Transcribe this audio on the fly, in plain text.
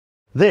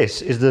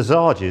This is the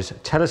Zarges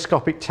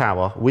Telescopic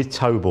Tower with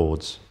tow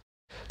boards.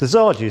 The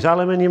Zarges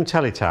aluminium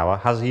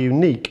teletower has a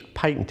unique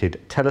patented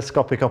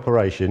telescopic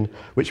operation,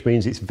 which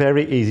means it's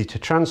very easy to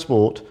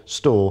transport,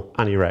 store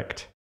and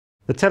erect.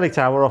 The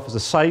teletower offers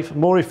a safe,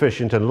 more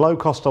efficient and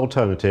low-cost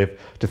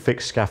alternative to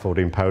fixed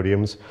scaffolding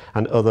podiums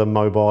and other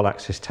mobile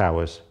access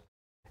towers.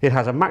 It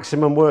has a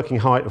maximum working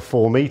height of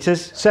 4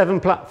 metres, 7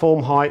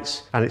 platform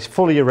heights, and it's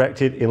fully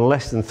erected in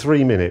less than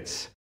 3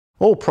 minutes.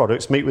 All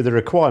products meet with the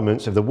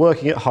requirements of the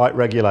working at height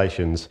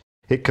regulations.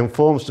 It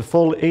conforms to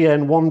full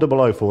EN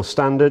 1004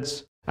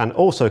 standards and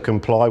also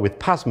comply with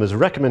PASMA's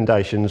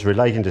recommendations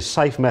relating to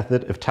safe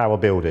method of tower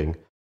building.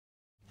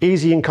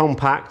 Easy and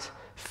compact,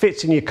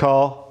 fits in your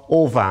car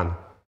or van.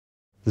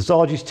 The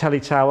Zarges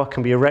Teletower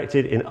can be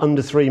erected in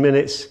under 3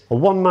 minutes. A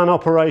one-man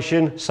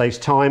operation saves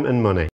time and money.